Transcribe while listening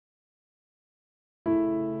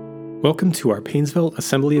Welcome to our Painesville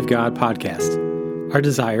Assembly of God podcast. Our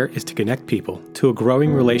desire is to connect people to a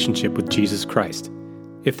growing relationship with Jesus Christ.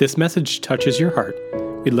 If this message touches your heart,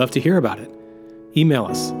 we'd love to hear about it. Email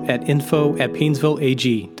us at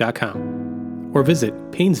info@painesvilleag.com or visit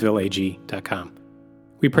painesvilleag.com.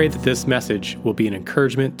 We pray that this message will be an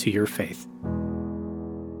encouragement to your faith.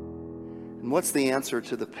 And what's the answer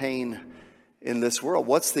to the pain in this world?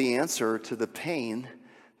 What's the answer to the pain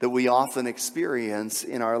that we often experience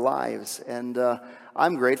in our lives? And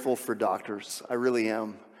I'm grateful for doctors. I really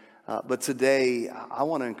am. But today, I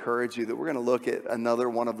want to encourage you that we're going to look at another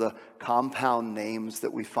one of the compound names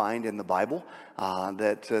that we find in the Bible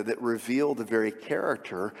that reveal the very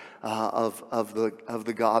character of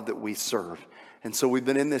the God that we serve. And so we've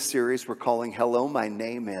been in this series we're calling Hello, My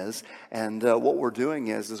Name Is. And what we're doing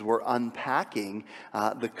is we're unpacking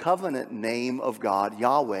the covenant name of God,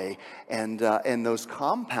 Yahweh, and those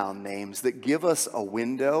compound names that give us a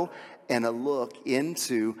window and a look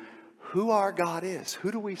into who our God is.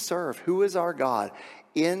 Who do we serve? Who is our God?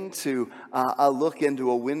 Into a look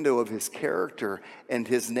into a window of his character and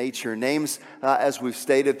his nature. Names, as we've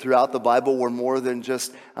stated throughout the Bible, were more than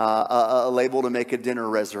just a label to make a dinner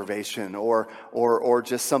reservation or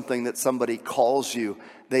just something that somebody calls you.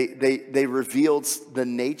 They revealed the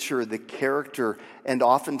nature, the character, and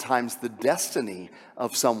oftentimes the destiny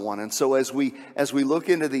of someone. And so as we look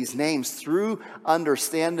into these names, through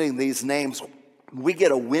understanding these names, we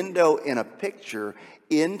get a window and a picture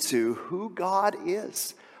into who God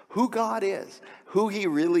is, who he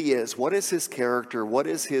really is, what is his character, what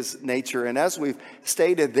is his nature. And as we've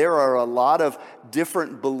stated, there are a lot of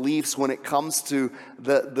different beliefs when it comes to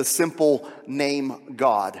the simple name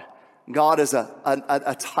God. God is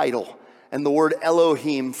a title. And the word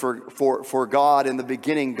Elohim for God, in the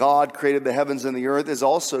beginning, God created the heavens and the earth, is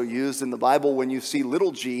also used in the Bible when you see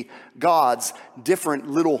little g, gods, different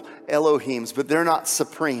little Elohims, but they're not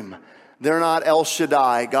supreme. They're not El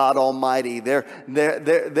Shaddai, God Almighty. They're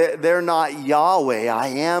not Yahweh. I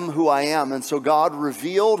am who I am. And so God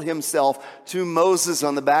revealed himself to Moses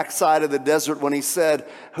on the backside of the desert when he said,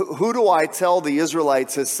 who do I tell the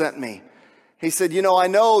Israelites has sent me? He said, I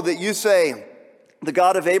know that you say, the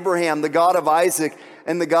God of Abraham, the God of Isaac,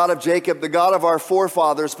 and the God of Jacob, the God of our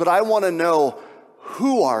forefathers, but I want to know,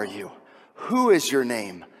 who are you? Who is your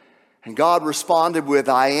name? And God responded with,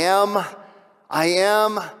 I am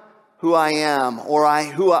who I am, or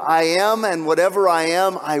who I am, and whatever I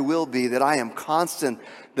am, I will be, that I am constant,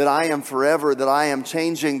 that I am forever, that I am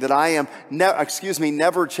changing, that I am,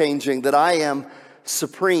 never changing, that I am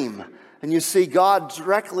supreme. And you see, God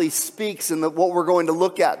directly speaks in what we're going to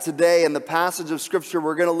look at today, in the passage of Scripture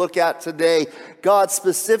we're going to look at today. God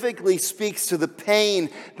specifically speaks to the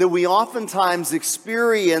pain that we oftentimes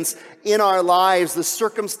experience in our lives, the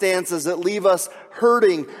circumstances that leave us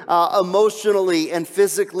hurting emotionally and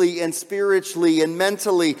physically and spiritually and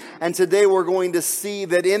mentally. And today we're going to see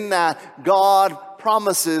that in that, God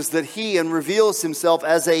promises that he and reveals himself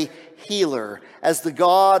as a healer, as the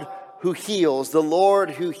God who heals, the Lord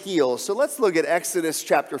who heals. So let's look at Exodus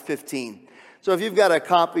chapter 15. So if you've got a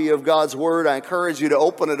copy of God's Word, I encourage you to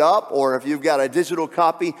open it up, or if you've got a digital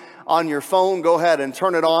copy on your phone, go ahead and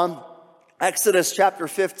turn it on. Exodus chapter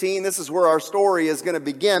 15, this is where our story is going to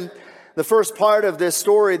begin. The first part of this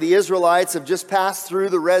story, the Israelites have just passed through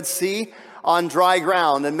the Red Sea on dry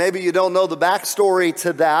ground. And maybe you don't know the backstory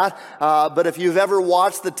to that, but if you've ever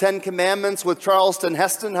watched the 10 Commandments with Charleston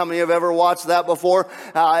Heston, how many have ever watched that before?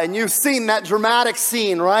 And you've seen that dramatic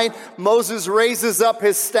scene, right? Moses raises up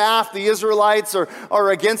his staff. The Israelites are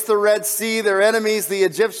against the Red Sea. Their enemies, the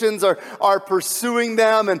Egyptians, are pursuing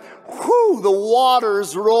them, and the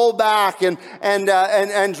waters roll back and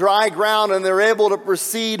dry ground, and they're able to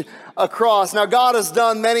proceed across. Now, God has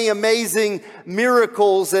done many amazing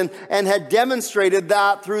miracles and had demonstrated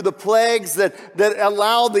that through the plagues that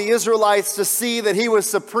allowed the Israelites to see that he was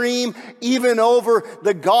supreme even over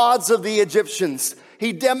the gods of the Egyptians.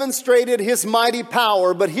 He demonstrated his mighty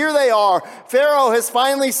power, but here they are. Pharaoh has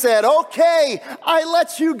finally said, okay, I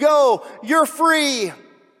let you go. You're free.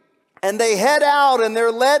 And they head out, and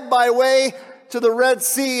they're led by way to the Red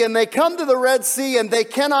Sea, and they come to the Red Sea, and they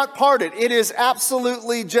cannot part it. It is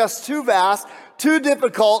absolutely just too vast, too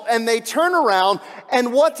difficult, and they turn around,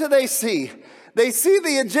 and what do they see? They see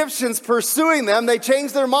the Egyptians pursuing them. They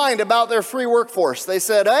change their mind about their free workforce. They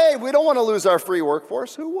said, hey, we don't want to lose our free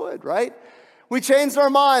workforce. Who would, right? We changed our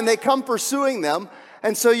mind. They come pursuing them.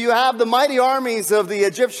 And so you have the mighty armies of the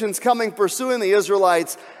Egyptians coming pursuing the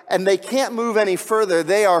Israelites, and they can't move any further.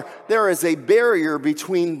 There is a barrier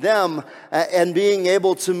between them and being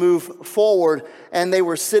able to move forward, and they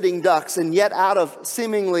were sitting ducks. And yet out of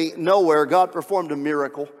seemingly nowhere, God performed a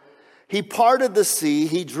miracle. He parted the sea,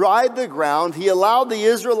 he dried the ground, he allowed the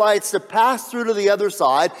Israelites to pass through to the other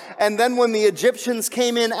side, and then when the Egyptians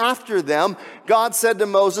came in after them, God said to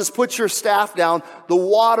Moses, put your staff down. The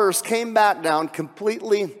waters came back down,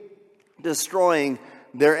 completely destroying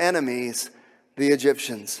their enemies, the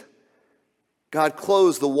Egyptians. God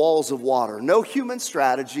closed the walls of water. No human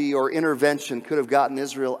strategy or intervention could have gotten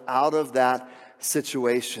Israel out of that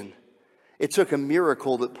situation. It took a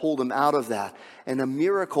miracle that pulled them out of that, and a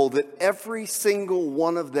miracle that every single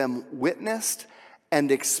one of them witnessed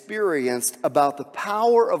and experienced about the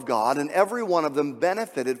power of God, and every one of them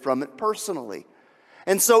benefited from it personally.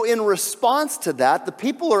 And so in response to that, the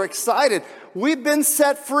people are excited. We've been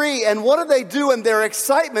set free. And what do? In their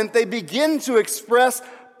excitement, they begin to express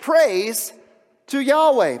praise to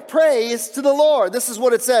Yahweh, praise to the Lord. This is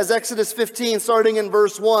what it says, Exodus 15, starting in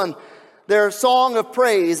verse 1. Their song of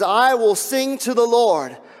praise, I will sing to the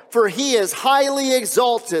Lord, for he is highly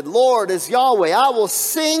exalted. Lord is Yahweh. I will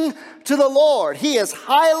sing to the Lord. He is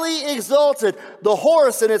highly exalted. The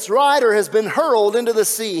horse and its rider has been hurled into the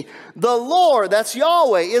sea. The Lord, that's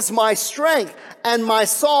Yahweh, is my strength and my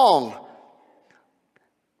song.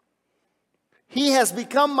 He has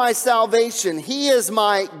become my salvation. He is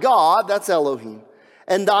my God, that's Elohim,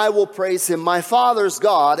 and I will praise him. My father's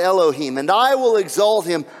God, Elohim, and I will exalt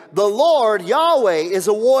him. The Lord, Yahweh, is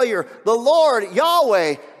a warrior. The Lord,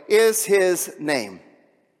 Yahweh, is his name.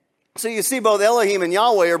 So you see both Elohim and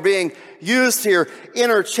Yahweh are being used here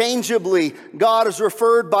interchangeably. God is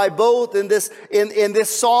referred by both in this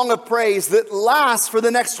song of praise that lasts for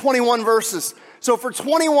the next 21 verses. So for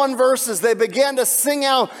 21 verses, they began to sing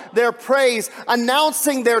out their praise,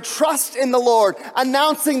 announcing their trust in the Lord,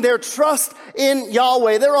 announcing their trust in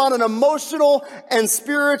Yahweh. They're on an emotional and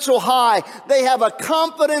spiritual high. They have a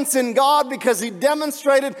confidence in God because he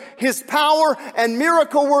demonstrated his power and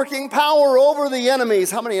miracle-working power over the enemies.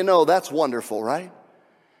 How many of you know that's wonderful, right?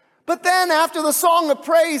 But then after the song of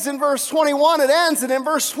praise in verse 21, it ends, and in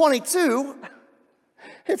verse 22,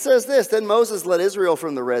 it says this, then Moses led Israel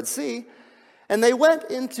from the Red Sea, and they went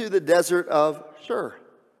into the desert of Shur.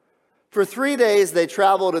 For 3 days they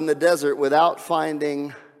traveled in the desert without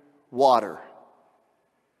finding water.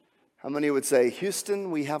 How many would say, Houston,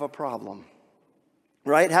 we have a problem?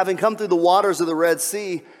 Right? Having come through the waters of the Red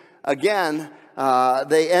Sea, again,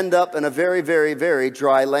 they end up in a very, very, very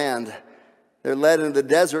dry land. They're led into the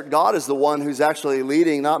desert. God is the one who's actually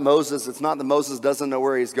leading, not Moses. It's not that Moses doesn't know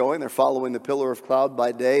where he's going. They're following the pillar of cloud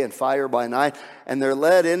by day and fire by night. And they're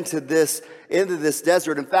led into this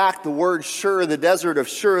desert. In fact, the word Shur, the desert of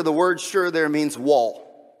Shur, the word Shur there means wall.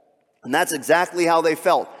 And that's exactly how they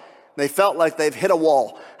felt. They felt like they've hit a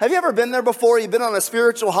wall. Have you ever been there before? You've been on a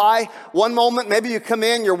spiritual high. One moment, maybe you come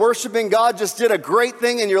in, you're worshiping. God just did a great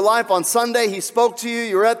thing in your life on Sunday. He spoke to you.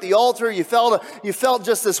 You were at the altar. You felt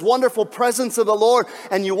just this wonderful presence of the Lord.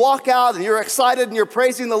 And you walk out and you're excited and you're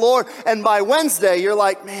praising the Lord. And by Wednesday, you're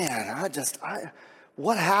like, man,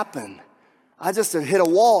 what happened? I just have hit a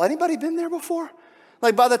wall. Anybody been there before?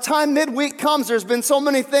 Like by the time midweek comes, there's been so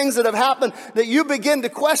many things that have happened that you begin to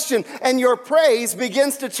question, and your praise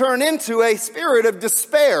begins to turn into a spirit of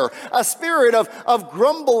despair, a spirit of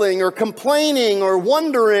grumbling or complaining or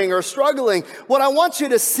wondering or struggling. What I want you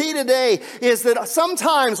to see today is that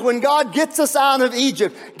sometimes when God gets us out of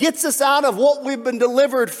Egypt, gets us out of what we've been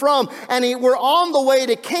delivered from, and we're on the way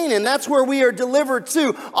to Canaan, that's where we are delivered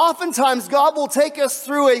to. Oftentimes God will take us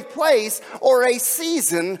through a place or a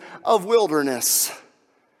season of wilderness.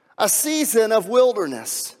 A season of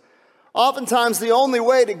wilderness. Oftentimes the only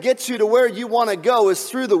way to get you to where you want to go is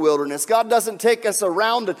through the wilderness. God doesn't take us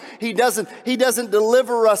around it. He doesn't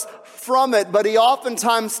deliver us from it, but he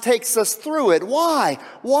oftentimes takes us through it. Why?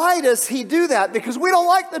 Why does he do that? Because we don't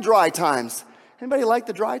like the dry times. Anybody like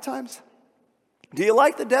the dry times? Do you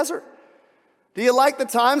like the desert? Do you like the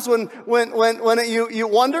times when you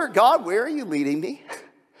wonder, God, where are you leading me?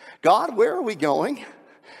 God, where are we going?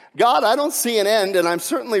 God, I don't see an end, and I'm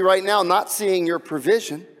certainly right now not seeing your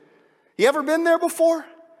provision. You ever been there before?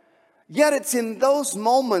 Yet it's in those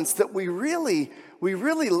moments that we really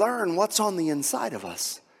learn what's on the inside of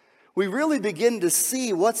us. We really begin to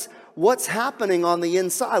see what's happening on the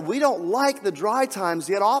inside. We don't like the dry times,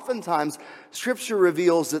 yet oftentimes Scripture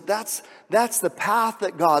reveals that that's the path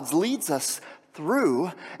that God leads us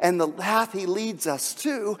through, and the path he leads us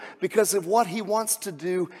to because of what he wants to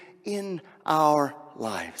do in our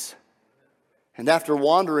lives. And after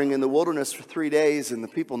wandering in the wilderness for 3 days and the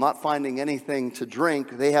people not finding anything to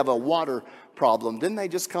drink, they have a water problem. Didn't they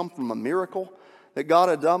just come from a miracle that God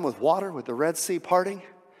had done with water, with the Red Sea parting?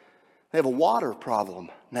 They have a water problem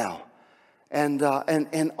now. And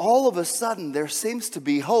all of a sudden, there seems to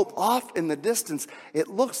be hope. Off in the distance, it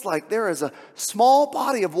looks like there is a small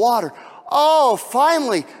body of water. Oh,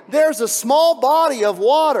 finally, there's a small body of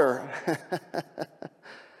water.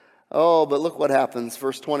 Oh, but look what happens.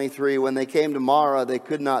 Verse 23, when they came to Marah, they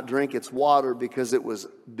could not drink its water because it was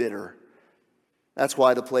bitter. That's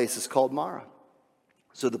why the place is called Marah.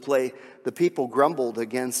 So the people grumbled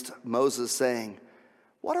against Moses, saying,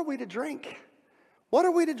 what are we to drink? What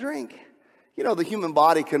are we to drink? You know, the human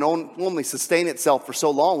body can only sustain itself for so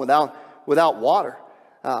long without water.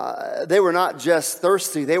 They were not just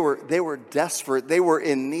thirsty, they were desperate. They were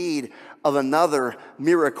in need of another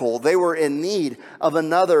miracle. They were in need of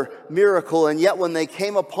another miracle. And yet when they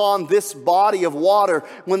came upon this body of water,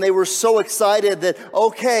 when they were so excited that,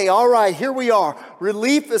 okay, all right, here we are.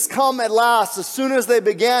 Relief has come at last. As soon as they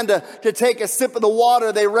began to take a sip of the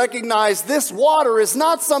water, they recognized this water is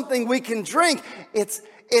not something we can drink. It's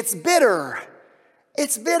bitter.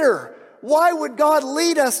 It's bitter. Why would God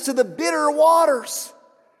lead us to the bitter waters?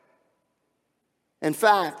 In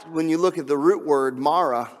fact, when you look at the root word,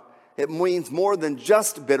 Marah, it means more than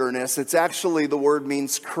just bitterness. It's actually, the word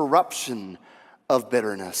means corruption of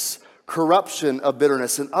bitterness. Corruption of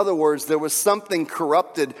bitterness. In other words, there was something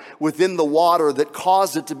corrupted within the water that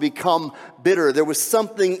caused it to become bitter. There was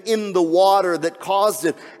something in the water that caused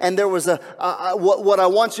it. And there was what I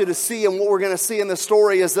want you to see, and what we're going to see in the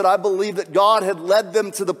story, is that I believe that God had led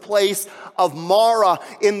them to the place of Marah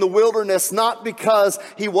in the wilderness, not because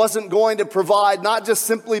he wasn't going to provide, not just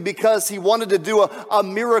simply because he wanted to do a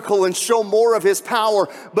miracle and show more of his power,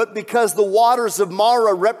 but because the waters of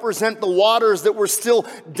Marah represent the waters that were still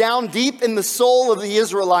down deep in the soul of the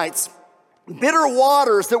Israelites. Bitter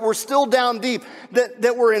waters that were still down deep,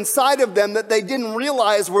 that were inside of them, that they didn't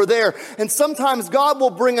realize were there. And sometimes God will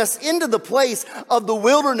bring us into the place of the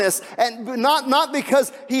wilderness, and not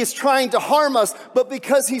because he is trying to harm us, but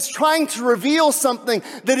because he's trying to reveal something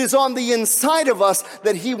that is on the inside of us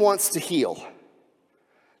that he wants to heal.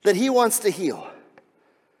 That he wants to heal.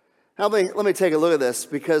 Now let me take a look at this,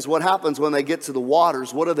 because what happens when they get to the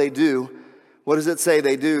waters, what do? What does it say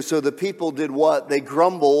they do? So the people did what? They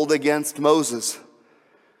grumbled against Moses.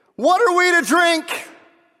 What are we to drink?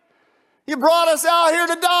 You brought us out here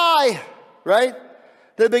to die, right?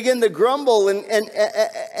 They begin to grumble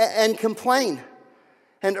and complain.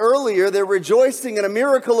 And earlier, they're rejoicing in a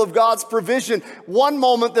miracle of God's provision. One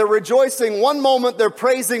moment they're rejoicing, one moment they're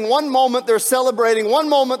praising, one moment they're celebrating, one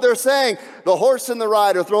moment they're saying, the horse and the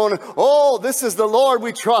rider throwing, oh, this is the Lord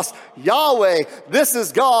we trust. Yahweh, this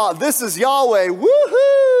is God, this is Yahweh.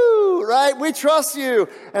 Woohoo, right? We trust you.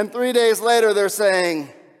 And 3 days later, they're saying,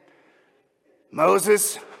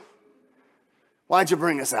 Moses, why'd you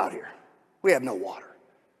bring us out here? We have no water,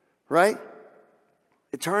 right?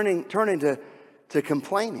 Turning to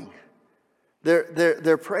complaining.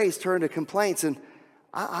 Their praise turned to complaints. And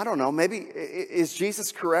I don't know, maybe is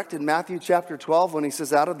Jesus correct in Matthew chapter 12 when he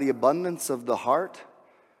says, out of the abundance of the heart,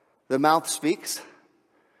 the mouth speaks?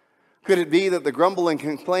 Could it be that the grumbling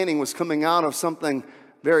and complaining was coming out of something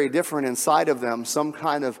very different inside of them, some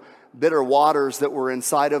kind of bitter waters that were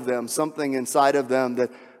inside of them, something inside of them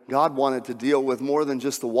that God wanted to deal with, more than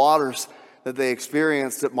just the waters that they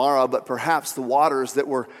experienced at Marah, but perhaps the waters that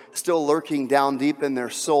were still lurking down deep in their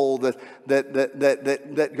soul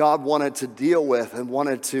that God wanted to deal with and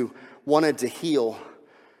wanted to heal.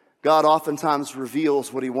 God oftentimes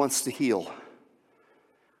reveals what he wants to heal.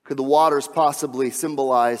 Could the waters possibly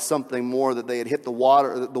symbolize something more, that they had hit the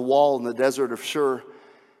wall in the desert of Shur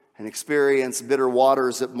and experienced bitter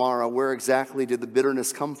waters at Marah? Where exactly did the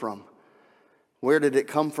bitterness come from? Where did it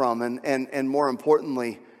come from? And more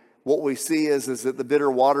importantly, what we see is that the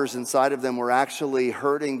bitter waters inside of them were actually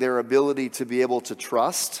hurting their ability to be able to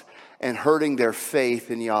trust and hurting their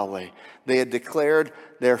faith in Yahweh. They had declared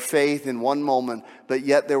their faith in one moment, but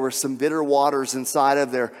yet there were some bitter waters inside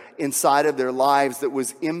of their lives that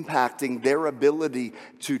was impacting their ability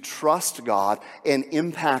to trust God and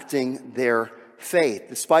impacting their faith.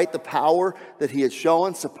 Despite the power that he had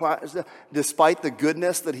shown, despite the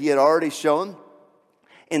goodness that he had already shown,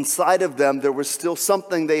 inside of them, there was still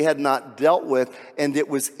something they had not dealt with, and it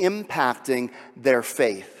was impacting their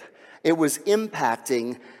faith. It was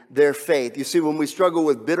impacting their faith. You see, when we struggle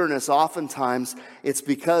with bitterness, oftentimes it's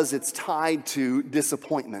because it's tied to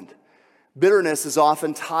disappointment. Bitterness is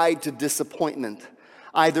often tied to disappointment.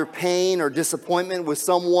 Either pain or disappointment with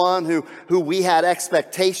someone who we had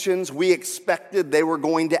expectations. We expected they were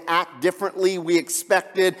going to act differently. We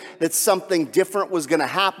expected that something different was going to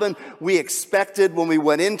happen. We expected when we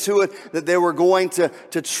went into it that they were going to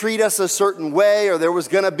treat us a certain way, or there was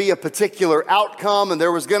going to be a particular outcome, and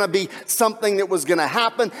there was going to be something that was going to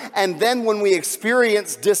happen. And then when we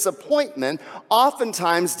experience disappointment,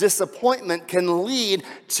 oftentimes disappointment can lead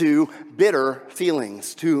to bitter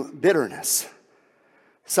feelings, to bitterness.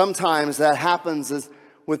 Sometimes that happens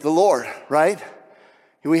with the Lord, right?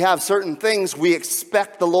 We have certain things we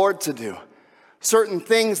expect the Lord to do, certain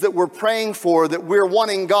things that we're praying for, that we're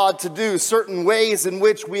wanting God to do, certain ways in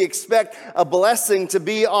which we expect a blessing to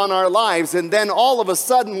be on our lives. And then all of a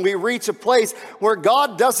sudden we reach a place where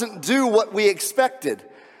God doesn't do what we expected.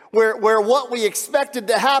 Where what we expected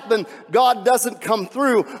to happen, God doesn't come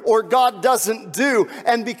through, or God doesn't do.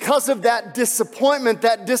 And because of that disappointment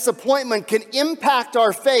can impact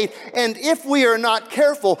our faith, and if we are not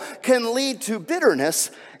careful, can lead to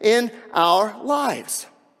bitterness in our lives.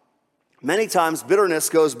 Many times bitterness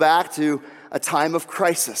goes back to a time of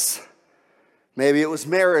crisis. Maybe it was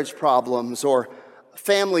marriage problems or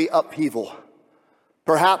family upheaval.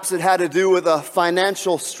 Perhaps it had to do with a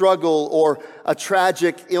financial struggle or a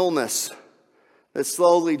tragic illness that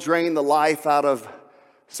slowly drained the life out of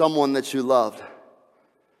someone that you loved.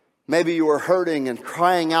 Maybe you were hurting and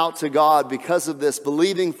crying out to God because of this,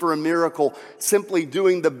 believing for a miracle, simply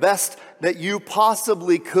doing the best that you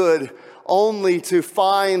possibly could, only to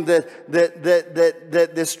find that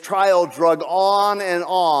this trial drug on,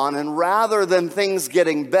 and rather than things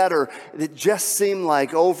getting better, it just seemed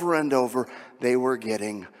like over and over they were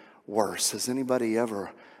getting worse. Has anybody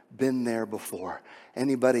ever been there before?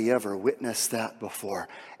 Anybody ever witnessed that before?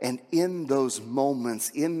 And in those moments,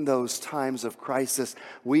 in those times of crisis,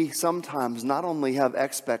 we sometimes not only have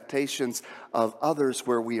expectations of others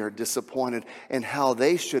where we are disappointed in how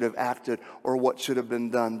they should have acted or what should have been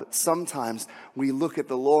done, but sometimes we look at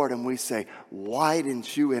the Lord and we say, why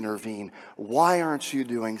didn't you intervene? Why aren't you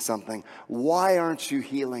doing something? Why aren't you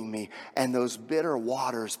healing me? And those bitter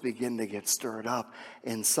waters begin to get stirred up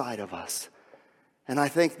inside of us. And I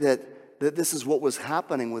think that this is what was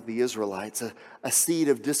happening with the Israelites. A seed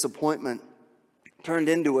of disappointment turned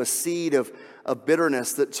into a seed of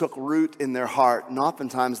bitterness that took root in their heart. And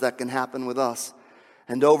oftentimes that can happen with us.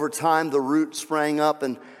 And over time, the root sprang up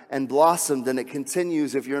and blossomed, and it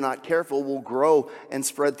continues, if you're not careful, will grow and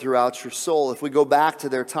spread throughout your soul. If we go back to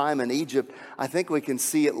their time in Egypt, I think we can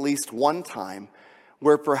see at least one time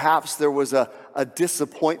where perhaps there was a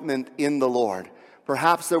disappointment in the Lord.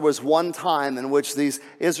 Perhaps there was one time in which these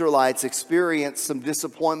Israelites experienced some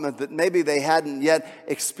disappointment that maybe they hadn't yet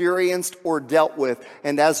experienced or dealt with.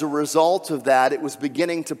 And as a result of that, it was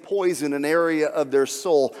beginning to poison an area of their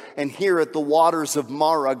soul. And here at the waters of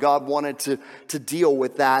Marah, God wanted to deal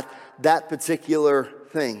with that particular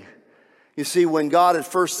thing. You see, when God had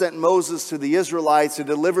first sent Moses to the Israelites to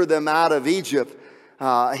deliver them out of Egypt,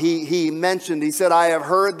 he said, I have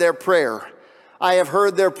heard their prayer. I have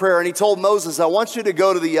heard their prayer. And he told Moses, I want you to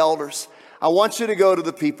go to the elders. I want you to go to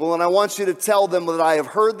the people, and I want you to tell them that I have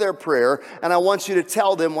heard their prayer, and I want you to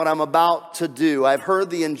tell them what I'm about to do. I've heard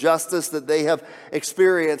the injustice that they have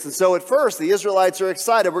experienced. And so at first, the Israelites are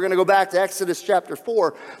excited. We're going to go back to Exodus chapter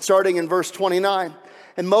 4, starting in verse 29.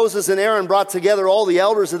 And Moses and Aaron brought together all the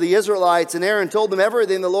elders of the Israelites, and Aaron told them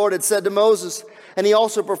everything the Lord had said to Moses. And he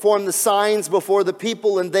also performed the signs before the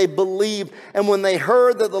people, and they believed. And when they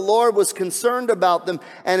heard that the Lord was concerned about them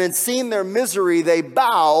and had seen their misery, they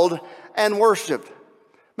bowed and worshiped.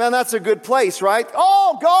 Man, that's a good place, right?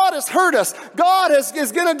 Oh, God has heard us. God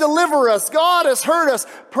is going to deliver us. God has heard us.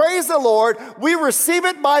 Praise the Lord. We receive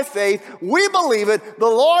it by faith. We believe it. The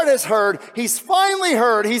Lord has heard. He's finally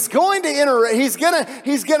heard. He's going to enter. He's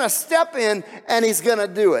going to step in, and he's going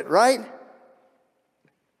to do it, right?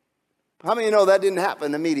 How many of you know that didn't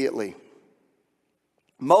happen immediately?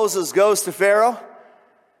 Moses goes to Pharaoh,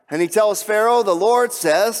 and he tells Pharaoh, the Lord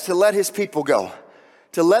says to let his people go,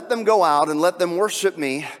 to let them go out and let them worship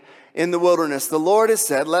me in the wilderness. The Lord has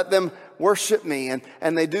said, let them worship me.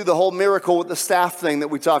 And they do the whole miracle with the staff thing that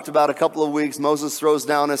we talked about a couple of weeks. Moses throws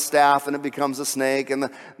down his staff and it becomes a snake. And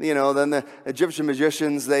then the Egyptian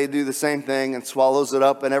magicians, they do the same thing and swallows it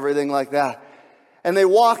up and everything like that. And they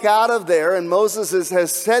walk out of there, and Moses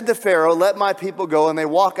has said to Pharaoh, let my people go. And they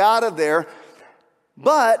walk out of there.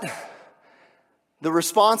 But the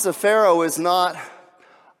response of Pharaoh is not,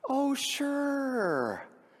 oh, sure,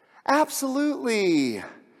 absolutely.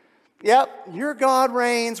 Yep, your God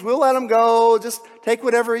reigns. We'll let him go. Just take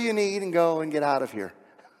whatever you need and go and get out of here.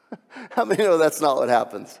 How many know that's not what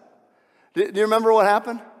happens? Do you remember what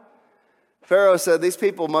happened? Pharaoh said, these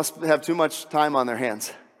people must have too much time on their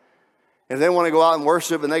hands. If they want to go out and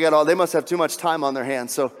worship and they must have too much time on their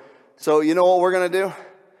hands. So you know what we're going to do?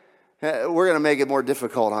 We're going to make it more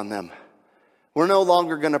difficult on them. We're no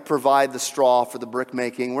longer going to provide the straw for the brick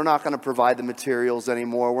making. We're not going to provide the materials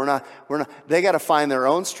anymore. They got to find their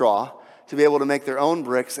own straw to be able to make their own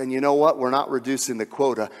bricks. And you know what? We're not reducing the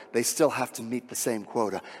quota. They still have to meet the same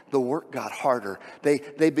quota. The work got harder.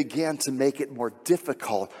 They began to make it more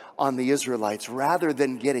difficult on the Israelites. Rather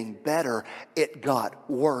than getting better, it got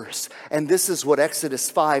worse. And this is what Exodus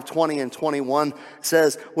 5:20 and 21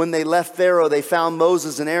 says. When they left Pharaoh, they found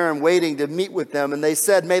Moses and Aaron waiting to meet with them. And they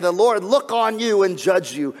said, may the Lord look on you and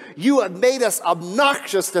judge you. You have made us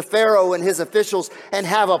obnoxious to Pharaoh and his officials and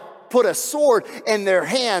have put a sword in their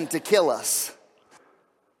hand to kill us.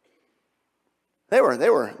 They were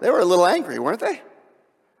a little angry, weren't they?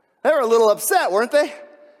 They were a little upset, weren't they?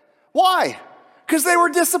 Why? Because they were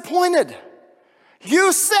disappointed.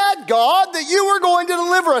 You said, God, that you were going to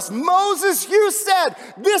deliver us. Moses, you said,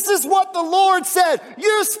 this is what the Lord said.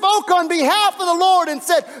 You spoke on behalf of the Lord and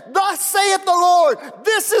said, thus saith the Lord.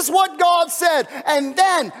 This is what God said. And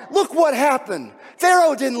then, look what happened.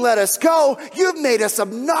 Pharaoh didn't let us go. You've made us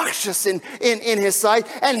obnoxious in his sight.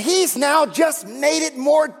 And he's now just made it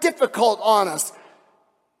more difficult on us.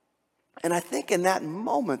 And I think in that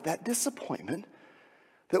moment, that disappointment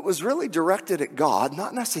that was really directed at God,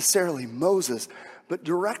 not necessarily Moses, but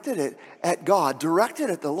directed it at God,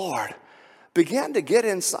 directed at the Lord, began to get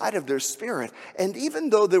inside of their spirit. And even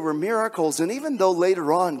though there were miracles, and even though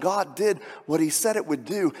later on God did what he said it would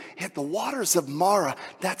do, at the waters of Marah,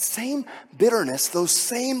 that same bitterness, those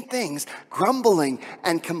same things, grumbling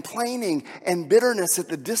and complaining and bitterness at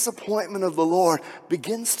the disappointment of the Lord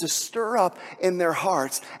begins to stir up in their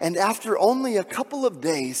hearts. And after only a couple of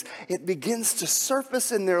days, it begins to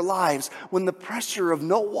surface in their lives when the pressure of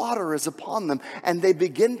no water is upon them, and they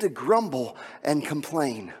begin to grumble and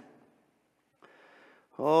complain.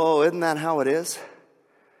 Oh, isn't that how it is?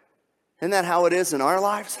 Isn't that how it is in our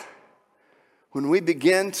lives? When we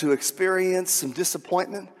begin to experience some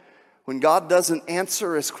disappointment, when God doesn't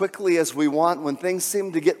answer as quickly as we want, when things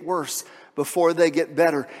seem to get worse before they get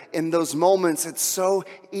better, in those moments it's so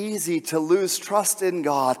easy to lose trust in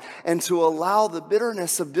God and to allow the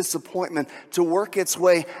bitterness of disappointment to work its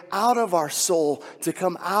way out of our soul, to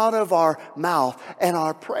come out of our mouth, and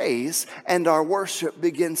our praise and our worship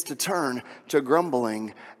begins to turn to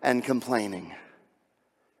grumbling and complaining.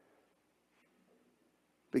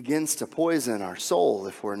 Begins to poison our soul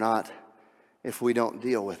if we don't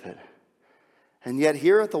deal with it. And yet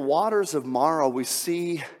here at the waters of Marah, we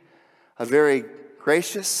see a very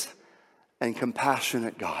gracious and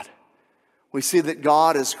compassionate God. We see that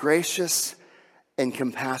God is gracious and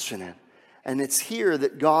compassionate. And it's here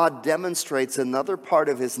that God demonstrates another part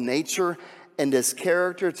of his nature and his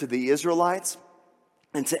character to the Israelites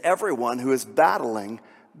and to everyone who is battling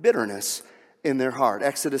bitterness in their heart.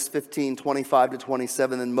 Exodus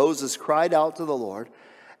 15:25-27, and Moses cried out to the Lord,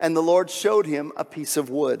 and the Lord showed him a piece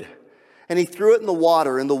of wood. And he threw it in the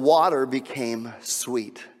water, and the water became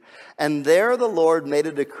sweet. And there the Lord made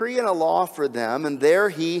a decree and a law for them, and there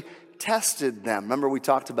he tested them. Remember, we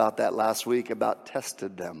talked about that last week, about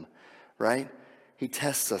tested them, right? He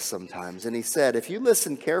tests us sometimes. And he said, if you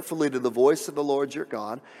listen carefully to the voice of the Lord your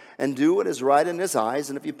God, and do what is right in his eyes,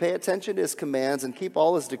 and if you pay attention to his commands and keep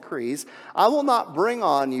all his decrees, I will not bring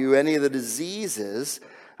on you any of the diseases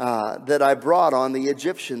that I brought on the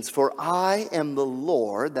Egyptians. For I am the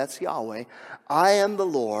Lord, that's Yahweh, I am the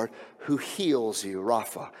Lord who heals you,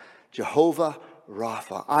 Rapha. Jehovah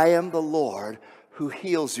Rapha. I am the Lord who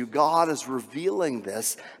heals you. God is revealing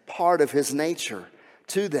this part of his nature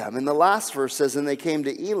to them. And the last verse says, and they came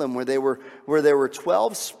to Elim where there were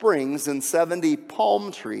 12 springs and 70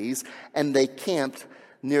 palm trees, and they camped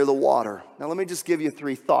near the water. Now let me just give you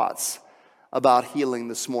 3 thoughts about healing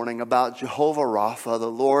this morning, about Jehovah Rapha, the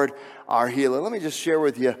Lord our healer. Let me just share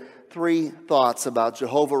with you 3 thoughts about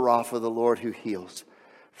Jehovah Rapha, the Lord who heals.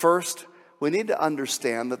 First, we need to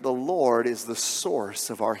understand that the Lord is the source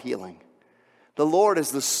of our healing. The Lord is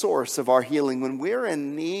the source of our healing. When we're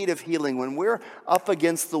in need of healing, when we're up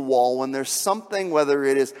against the wall, when there's something, whether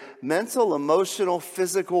it is mental, emotional,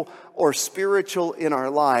 physical, or spiritual in our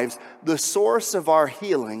lives, the source of our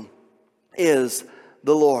healing is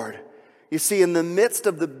the Lord. You see, in the midst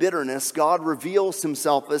of the bitterness, God reveals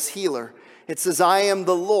himself as healer. It says, I am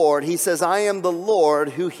the Lord. He says, I am the Lord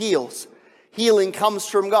who heals. Healing comes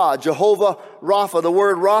from God. Jehovah Rapha. The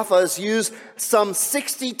word Rapha is used some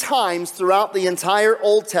 60 times throughout the entire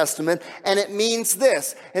Old Testament, and it means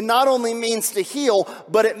this. It not only means to heal,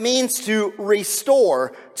 but it means to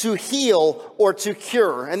restore, to heal, or to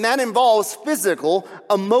cure. And that involves physical,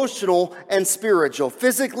 emotional, and spiritual.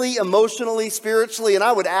 Physically, emotionally, spiritually, and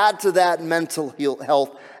I would add to that mental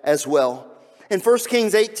health as well. In 1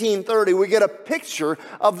 Kings 18:30, we get a picture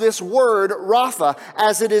of this word Rapha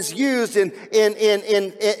as it is used in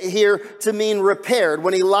here to mean repaired.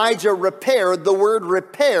 When Elijah repaired, the word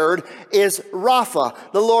repaired is Rapha.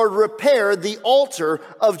 The Lord repaired the altar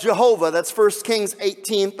of Jehovah. That's 1 Kings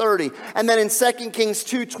 18:30. And then in 2 Kings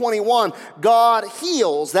 2:21, God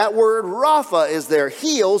heals. That word Rapha is there.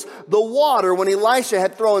 Heals the water when Elisha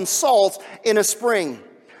had thrown salt in a spring.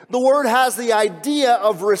 The word has the idea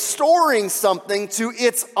of restoring something to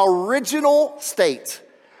its original state.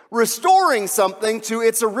 Restoring something to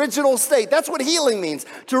its original state. That's what healing means.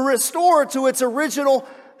 To restore to its original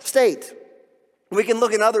state. We can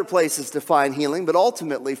look in other places to find healing, but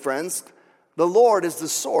ultimately, friends, the Lord is the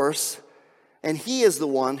source, and He is the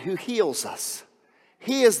one who heals us.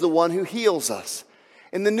 He is the one who heals us.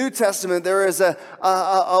 In the New Testament, there is a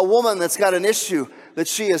woman that's got an issue that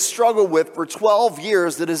she has struggled with for 12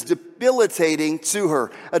 years that is debilitating to her.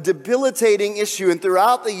 A debilitating issue. And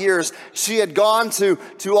throughout the years, she had gone to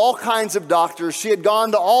all kinds of doctors. She had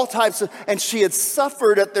gone to all types of, and she had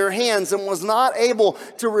suffered at their hands and was not able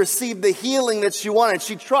to receive the healing that she wanted.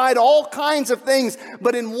 She tried all kinds of things,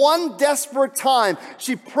 but in one desperate time,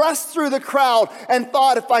 she pressed through the crowd and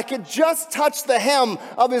thought, if I could just touch the hem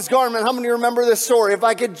of his garment. How many remember this story? If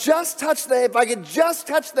I could just touch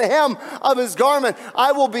the hem of his garment,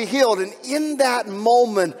 I will be healed. And in that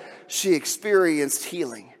moment, she experienced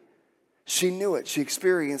healing. She knew it. She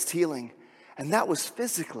experienced healing. And that was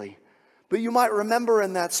physically. But you might remember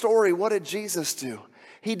in that story, what did Jesus do?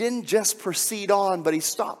 He didn't just proceed on, but he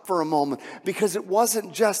stopped for a moment because it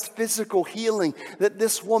wasn't just physical healing that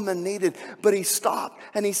this woman needed, but he stopped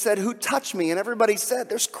and he said, who touched me? And everybody said,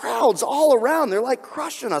 there's crowds all around. They're like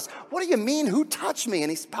crushing us. What do you mean, who touched me?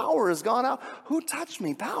 And his power has gone out. Who touched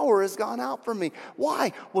me? Power has gone out from me.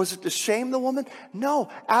 Why? Was it to shame the woman? No,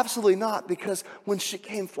 absolutely not. Because when she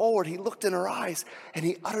came forward, he looked in her eyes and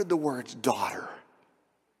he uttered the words, daughter.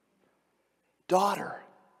 Daughter.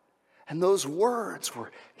 And those words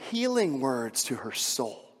were healing words to her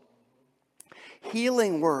soul.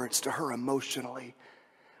 Healing words to her emotionally.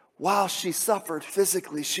 While she suffered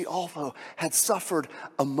physically, she also had suffered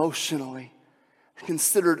emotionally.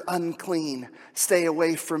 Considered unclean. Stay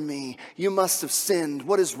away from me. You must have sinned.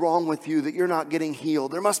 What is wrong with you that you're not getting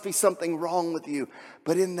healed? There must be something wrong with you.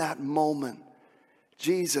 But in that moment,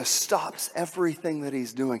 Jesus stops everything that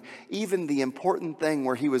he's doing, even the important thing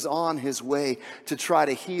where he was on his way to try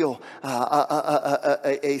to heal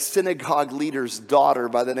a synagogue leader's daughter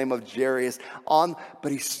by the name of Jairus.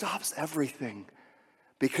 But he stops everything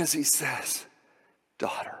because he says,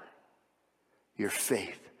 daughter, your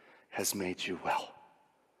faith has made you well.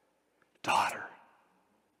 Daughter.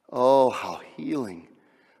 Oh, how healing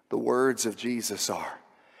the words of Jesus are.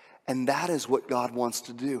 And that is what God wants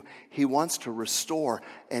to do. He wants to restore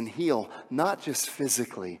and heal, not just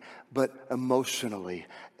physically, but emotionally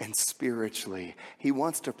and spiritually. He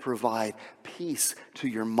wants to provide peace to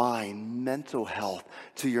your mind, mental health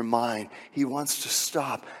to your mind. He wants to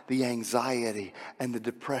stop the anxiety and the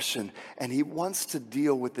depression. And he wants to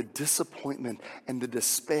deal with the disappointment and the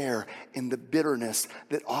despair and the bitterness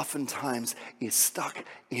that oftentimes is stuck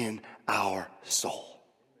in our soul.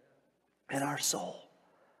 In our soul.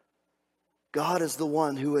 God is the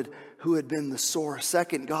one who had been the source.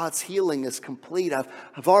 Second, God's healing is complete.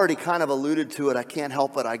 I've already kind of alluded to it. I can't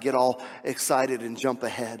help it. I get all excited and jump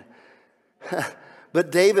ahead.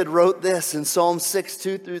 But David wrote this in Psalm 6,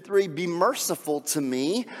 2-3. Be merciful to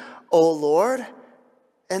me, O Lord.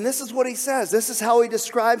 And this is what he says. This is how he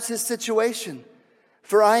describes his situation.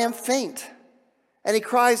 For I am faint. And he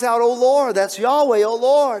cries out, O Lord, that's Yahweh, O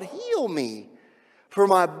Lord, heal me. For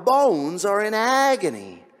my bones are in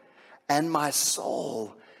agony. And my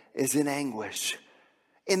soul is in anguish.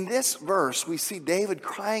 In this verse, we see David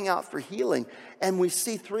crying out for healing. And we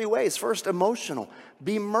see three ways. First, emotional.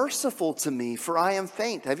 Be merciful to me, for I am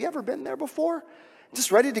faint. Have you ever been there before?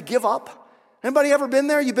 Just ready to give up? Anybody ever been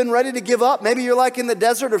there? You've been ready to give up. Maybe you're like in the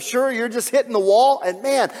desert of Shur. You're just hitting the wall. And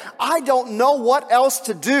man, I don't know what else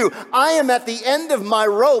to do. I am at the end of my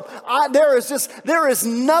rope. There is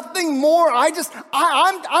nothing more. I'm done.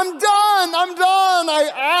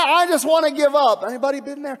 I just want to give up. Anybody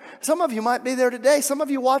been there? Some of you might be there today. Some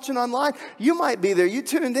of you watching online, you might be there. You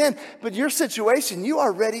tuned in, but your situation, you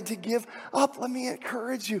are ready to give up. Let me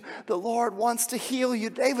encourage you. The Lord wants to heal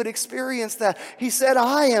you. David experienced that. He said,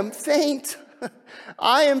 I am faint.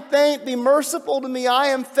 I am faint. Be merciful to me. I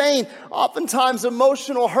am faint. Oftentimes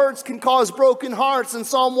emotional hurts can cause broken hearts. In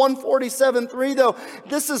Psalm 147:3, though,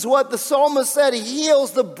 this is what the psalmist said. He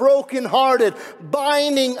heals the brokenhearted,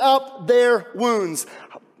 binding up their wounds.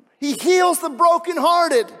 He heals the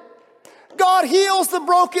brokenhearted. God heals the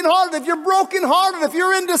brokenhearted. If you're brokenhearted, if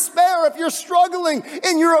you're in despair, if you're struggling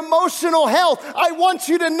in your emotional health, I want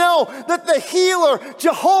you to know that the healer,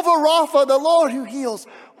 Jehovah Rapha, the Lord who heals,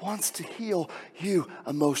 wants to heal you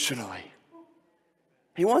emotionally.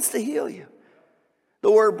 He wants to heal you. The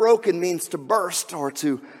word broken means to burst or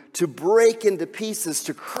to break into pieces,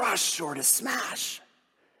 to crush or to smash.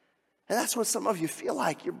 And that's what some of you feel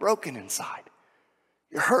like. You're broken inside.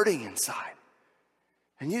 You're hurting inside.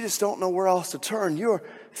 And you just don't know where else to turn. You're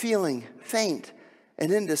feeling faint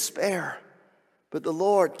and in despair. But the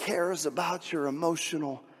Lord cares about your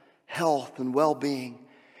emotional health and well-being.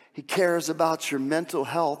 He cares about your mental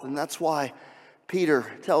health, and that's why Peter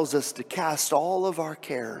tells us to cast all of our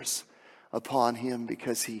cares upon him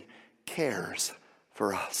because he cares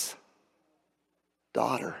for us.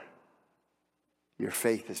 Daughter, your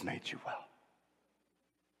faith has made you well.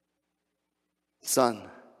 Son,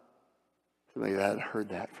 some of you haven't heard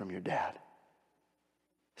that from your dad.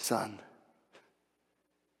 Son,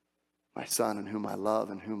 my son in whom I love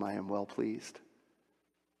and whom I am well pleased.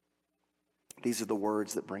 These are the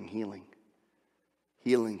words that bring healing.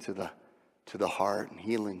 Healing to the heart and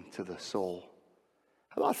healing to the soul.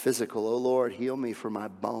 How about physical? Oh Lord, heal me for my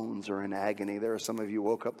bones are in agony. There are some of you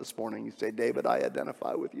woke up this morning, you say, David, I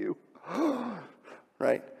identify with you.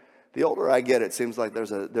 Right? The older I get, it seems like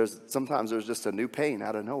sometimes there's just a new pain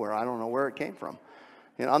out of nowhere. I don't know where it came from.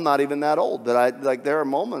 You know, I'm not even that old, but there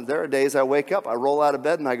are days I wake up, I roll out of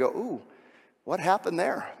bed and I go, ooh, what happened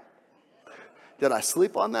there? Did I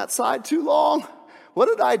sleep on that side too long? What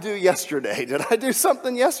did I do yesterday? Did I do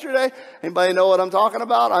something yesterday? Anybody know what I'm talking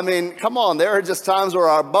about? I mean, come on. There are just times where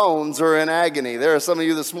our bones are in agony. There are some of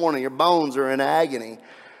you this morning, your bones are in agony.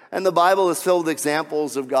 And the Bible is filled with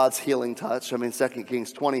examples of God's healing touch. I mean, 2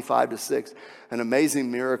 Kings 25-6, an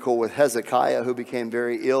amazing miracle with Hezekiah who became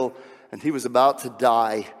very ill and he was about to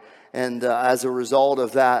die. And as a result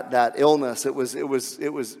of that illness, it was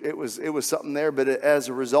something there. But as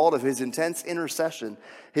a result of his intense intercession,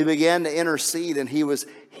 he began to intercede, and he was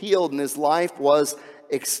healed, and his life was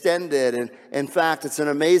extended. And in fact, it's an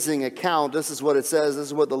amazing account. This is what it says. This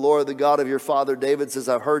is what the Lord, the God of your father David says.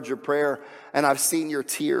 I've heard your prayer, and I've seen your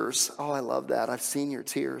tears. Oh, I love that. I've seen your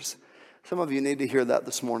tears. Some of you need to hear that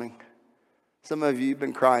this morning. Some of you, you've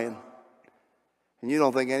been crying. And you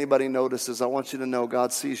don't think anybody notices. I want you to know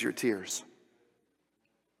God sees your tears.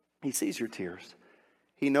 He sees your tears.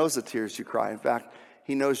 He knows the tears you cry. In fact,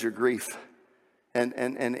 he knows your grief.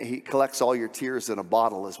 And he collects all your tears in a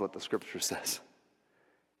bottle, is what the scripture says.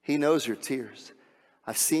 He knows your tears.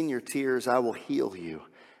 I've seen your tears. I will heal you.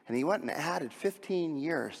 And he went and added 15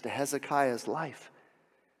 years to Hezekiah's life.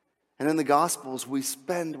 And in the Gospels, we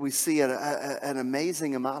see an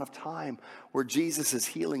amazing amount of time where Jesus is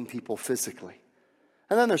healing people physically.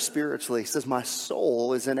 And then there's spiritually. He says, my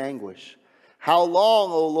soul is in anguish. How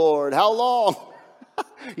long, O Lord? How long?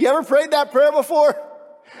 You ever prayed that prayer before?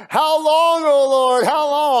 How long, O Lord? How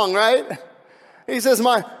long, right? He says,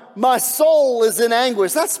 my soul is in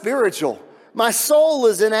anguish. That's spiritual. My soul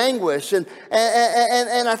is in anguish. And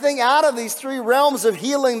I think out of these three realms of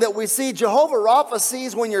healing that we see, Jehovah Rapha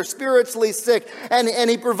sees when you're spiritually sick. And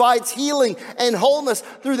he provides healing and wholeness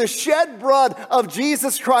through the shed blood of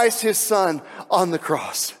Jesus Christ, his son, on the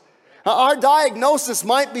cross. Our diagnosis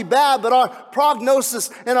might be bad, but our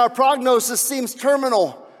prognosis seems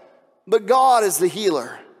terminal. But God is the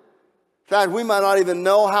healer. In fact, we might not even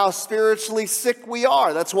know how spiritually sick we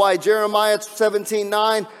are. That's why Jeremiah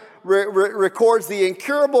 17:9 records the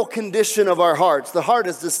incurable condition of our hearts. The heart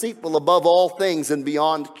is deceitful above all things and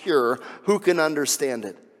beyond cure. Who can understand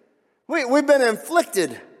it? We've been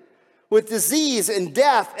inflicted with disease and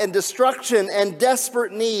death and destruction and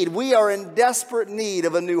desperate need. We are in desperate need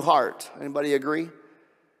of a new heart. Anybody agree?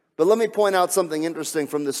 But let me point out something interesting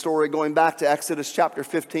from this story. Going back to Exodus chapter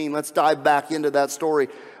 15, let's dive back into that story.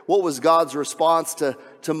 What was God's response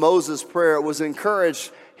to Moses' prayer? It was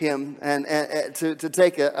encouraged. him and to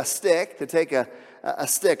take a stick,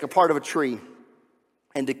 a part of a tree,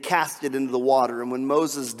 and to cast it into the water. And when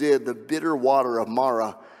Moses did, the bitter water of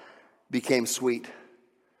Marah became sweet.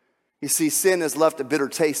 You see, sin has left a bitter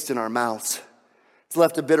taste in our mouths. It's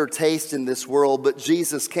left a bitter taste in this world, but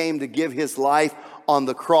Jesus came to give his life on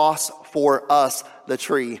the cross for us, the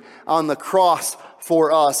tree. On the cross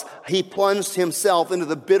for us, he plunged himself into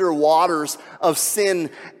the bitter waters of sin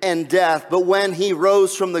and death. But when he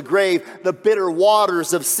rose from the grave, the bitter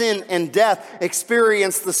waters of sin and death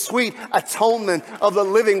experienced the sweet atonement of the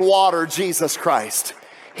living water, Jesus Christ.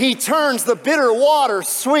 He turns the bitter water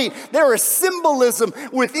sweet. There is symbolism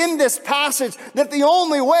within this passage that the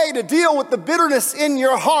only way to deal with the bitterness in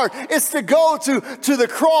your heart is to go to the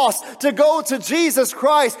cross, to go to Jesus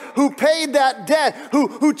Christ, who paid that debt,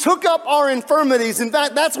 who took up our infirmities. In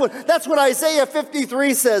fact, that's what Isaiah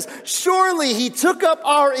 53 says. Surely he took up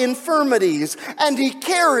our infirmities and he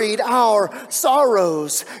carried our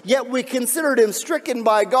sorrows. Yet we considered him stricken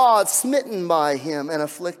by God, smitten by him, and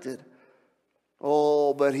afflicted.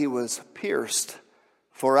 Oh, but he was pierced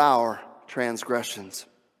for our transgressions,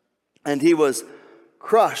 and he was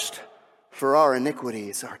crushed for our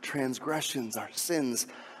iniquities, our transgressions, our sins,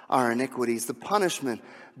 our iniquities. The punishment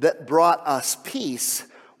that brought us peace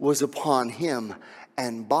was upon him,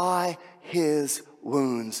 and by his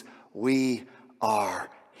wounds we are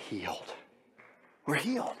healed. We're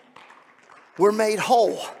healed. We're made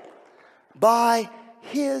whole by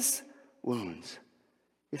his wounds.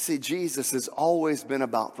 You see, Jesus has always been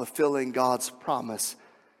about fulfilling God's promise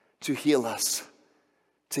to heal us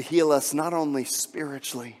not only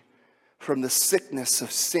spiritually from the sickness of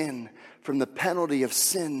sin, from the penalty of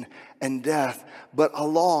sin and death, but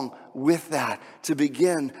along with that, to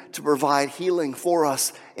begin to provide healing for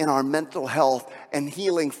us in our mental health, and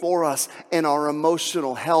healing for us in our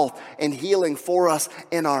emotional health, and healing for us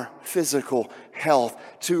in our physical health,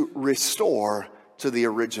 to restore to the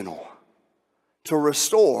original. To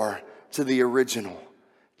restore to the original.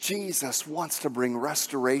 Jesus wants to bring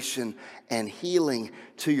restoration and healing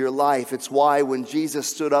to your life. It's why when Jesus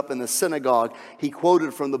stood up in the synagogue, he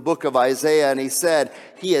quoted from the book of Isaiah, and he said,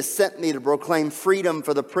 "He has sent me to proclaim freedom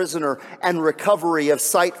for the prisoner and recovery of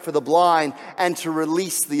sight for the blind, and to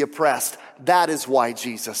release the oppressed." That is why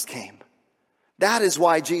Jesus came. That is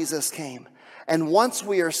why Jesus came. And once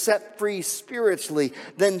we are set free spiritually,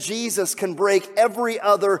 then Jesus can break every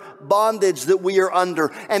other bondage that we are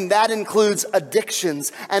under. And that includes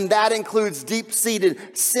addictions. And that includes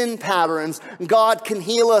deep-seated sin patterns. God can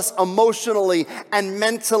heal us emotionally and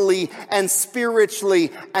mentally and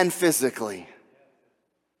spiritually and physically.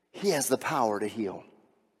 He has the power to heal.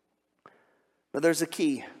 But there's a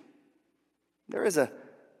key. There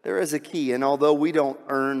is a key, and although we don't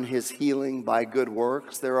earn his healing by good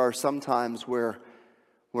works, there are some times where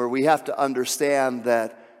we have to understand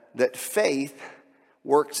that faith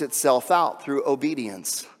works itself out through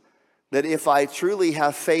obedience. That if I truly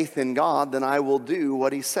have faith in God, then I will do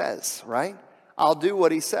what he says, right? I'll do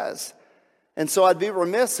what he says. And so I'd be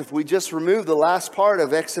remiss if we just remove the last part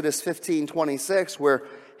of Exodus 15:26, where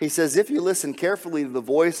he says, "If you listen carefully to the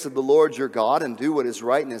voice of the Lord your God and do what is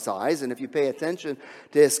right in his eyes, and if you pay attention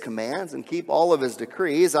to his commands and keep all of his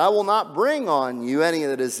decrees, I will not bring on you any of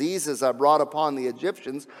the diseases I brought upon the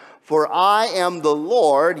Egyptians, for I am the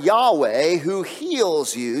Lord Yahweh who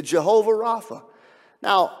heals you," Jehovah Rapha.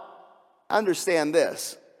 Now, understand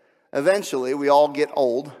this. Eventually, we all get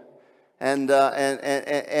old, and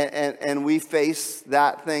we face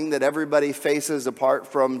that thing that everybody faces apart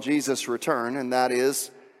from Jesus' return, and that is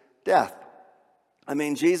death. I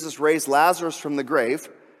mean, Jesus raised Lazarus from the grave,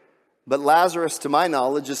 but Lazarus, to my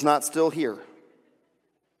knowledge, is not still here.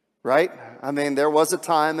 Right? I mean, there was a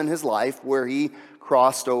time in his life where he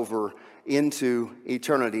crossed over into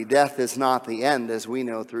eternity. Death is not the end, as we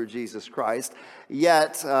know through Jesus Christ.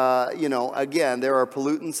 Yet, again, there are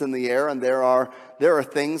pollutants in the air, and there are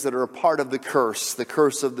things that are a part of the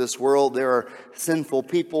curse of this world. There are sinful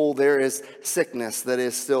people. There is sickness that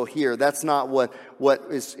is still here. That's not what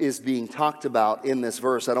is being talked about in this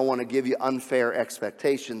verse. I don't want to give you unfair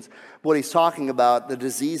expectations. What he's talking about, the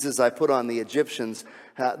diseases I put on the Egyptians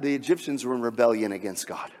were in rebellion against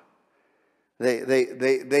God.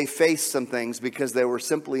 They faced some things because they were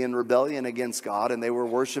simply in rebellion against God, and they were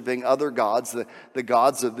worshiping other gods, the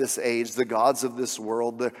gods of this age, the gods of this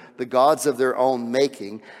world, the gods of their own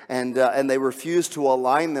making, and they refused to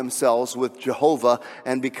align themselves with Jehovah.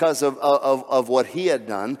 And because of what he had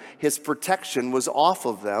done, his protection was off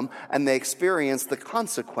of them, and they experienced the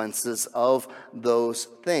consequences of those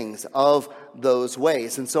things, of those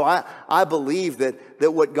ways. And so I believe that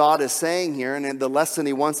what God is saying here, and the lesson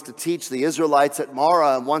he wants to teach the Israelites at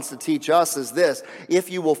Marah and wants to teach us is this: if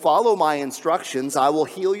you will follow my instructions, I will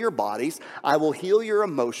heal your bodies, I will heal your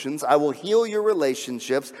emotions, I will heal your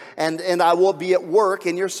relationships, and I will be at work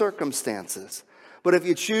in your circumstances. But if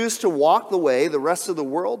you choose to walk the way the rest of the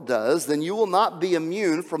world does, then you will not be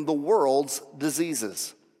immune from the world's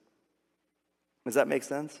diseases. Does that make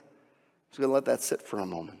sense? I'm just going to let that sit for a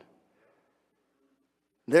moment.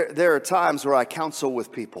 There are times where I counsel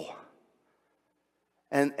with people,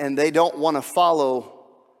 and they don't want to follow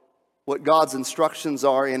what God's instructions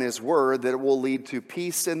are in his word that will lead to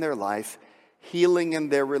peace in their life, healing in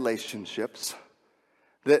their relationships,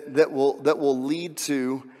 that will lead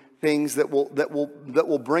to things that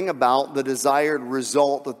will bring about the desired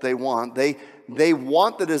result that they want. They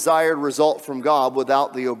want the desired result from God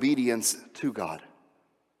without the obedience to God.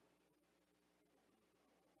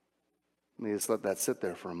 Let me just let that sit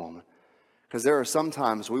there for a moment. Because there are some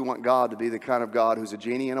times we want God to be the kind of God who's a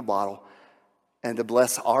genie in a bottle and to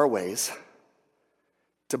bless our ways,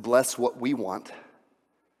 to bless what we want,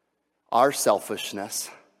 our selfishness,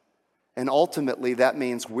 and ultimately that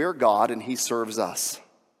means we're God and he serves us.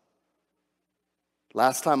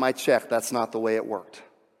 Last time I checked, that's not the way it worked.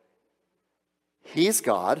 He's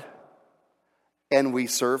God, and we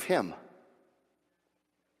serve him.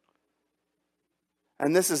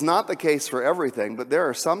 And this is not the case for everything, but there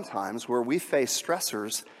are some times where we face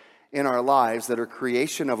stressors in our lives that are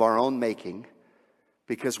creation of our own making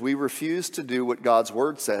because we refuse to do what God's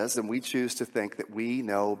word says, and we choose to think that we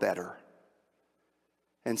know better.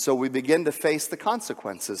 And so we begin to face the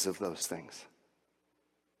consequences of those things.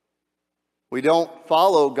 We don't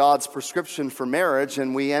follow God's prescription for marriage,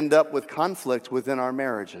 and we end up with conflict within our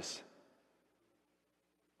marriages.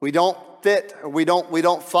 We don't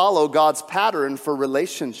follow God's pattern for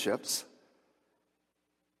relationships.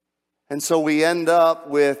 And so we end up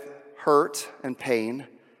with hurt and pain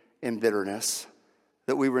and bitterness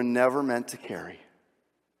that we were never meant to carry,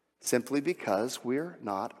 simply because we're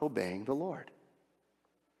not obeying the Lord.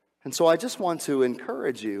 And so I just want to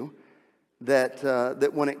encourage you that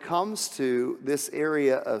when it comes to this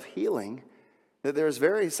area of healing, that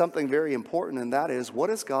there's something very important, and that is, what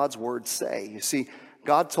does God's word say? You see,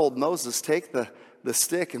 God told Moses, take the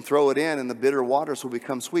stick and throw it in, and the bitter waters will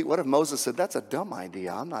become sweet. What if Moses said, that's a dumb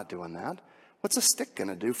idea, I'm not doing that? What's a stick going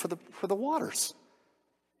to do for the waters?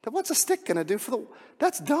 What's a stick going to do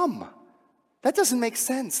that's dumb. That doesn't make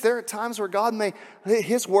sense. There are times where God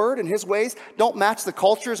his word and his ways don't match the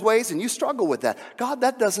culture's ways, and you struggle with that. God,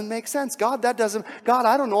 that doesn't make sense. God, I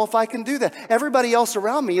don't know if I can do that. Everybody else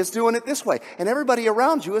around me is doing it this way, and everybody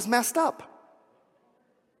around you is messed up.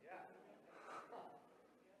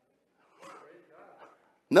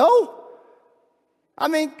 No? I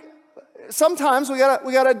mean, sometimes we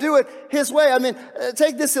gotta do it his way. I mean,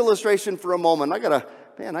 take this illustration for a moment. I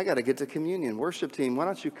gotta get to communion. Worship team, why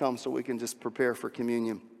don't you come so we can just prepare for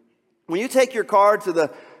communion? When you take your car to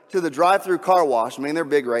the drive-through car wash, I mean, they're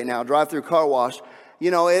big right now, drive-through car wash,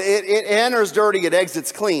 it enters dirty, it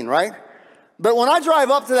exits clean, right? But when I drive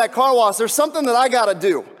up to that car wash, there's something that I gotta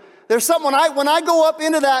do. There's something, when I go up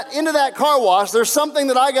into that car wash, there's something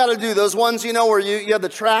that I got to do. Those ones, where you have the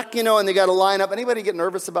track, and they got to line up. Anybody get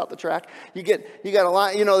nervous about the track? You got to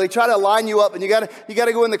line, they try to line you up, and you got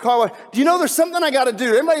to go in the car wash. Do you know there's something I got to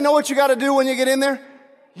do? Anybody know what you got to do when you get in there?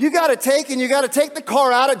 You got to take the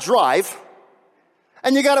car out of drive,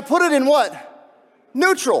 and you got to put it in what?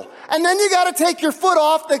 Neutral. And then you got to take your foot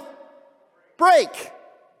off the brake.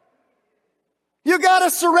 You got to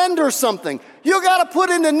surrender something. You got to put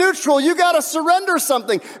into neutral. You got to surrender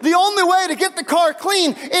something. The only way to get the car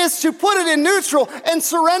clean is to put it in neutral and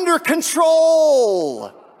surrender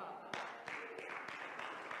control.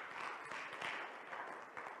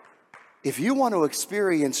 If you want to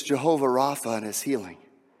experience Jehovah Rapha and his healing,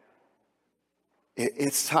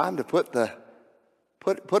 it's time to put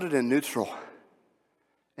it in neutral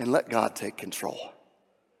and let God take control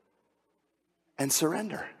and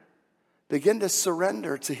surrender. Begin to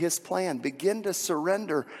surrender to his plan. Begin to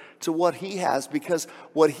surrender to what he has, because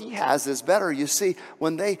what he has is better. You see,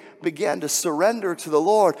 when they began to surrender to the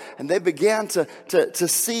Lord, and they began to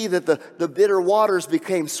see that the bitter waters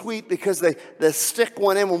became sweet because the stick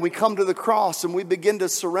went in. When we come to the cross and we begin to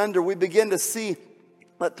surrender, we begin to see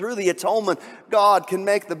that through the atonement, God can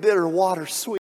make the bitter water sweet.